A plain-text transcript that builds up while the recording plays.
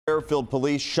Fairfield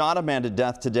police shot a man to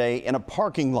death today in a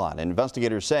parking lot.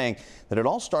 Investigators saying that it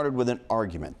all started with an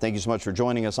argument. Thank you so much for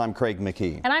joining us. I'm Craig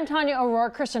McKee. And I'm Tanya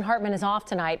O'Rourke. Christian Hartman is off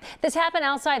tonight. This happened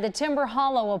outside the Timber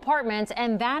Hollow apartments,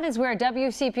 and that is where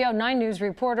WCPO 9 News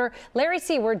reporter Larry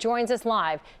Seward joins us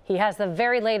live. He has the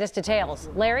very latest details.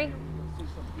 Larry?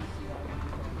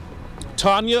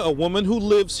 Tanya, a woman who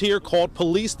lives here, called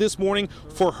police this morning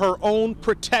for her own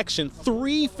protection.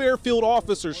 3 Fairfield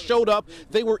officers showed up.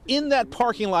 They were in that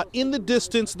parking lot in the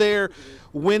distance there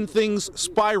when things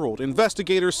spiraled.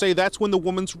 Investigators say that's when the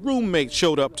woman's roommate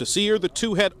showed up to see her. The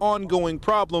two had ongoing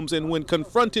problems, and when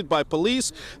confronted by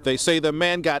police, they say the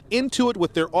man got into it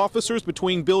with their officers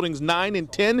between buildings 9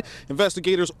 and 10.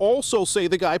 Investigators also say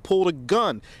the guy pulled a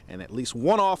gun, and at least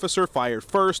one officer fired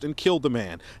first and killed the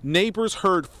man. Neighbors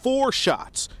heard 4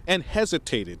 shots and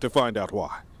hesitated to find out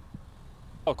why.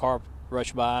 A car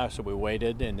rushed by, so we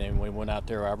waited, and then we went out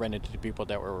there. I ran into the people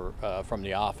that were from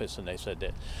the office, and they said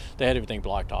that they had everything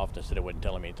blocked off. They said they wouldn't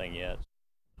tell them anything yet.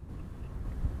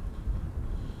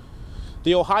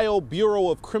 The Ohio Bureau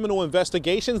of Criminal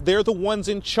Investigations, they're the ones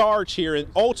in charge here, and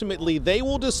ultimately they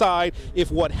will decide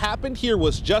if what happened here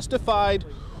was justified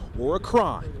or a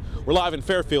crime. We're live in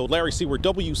Fairfield. Larry Seward,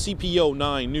 WCPO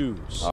 9 News.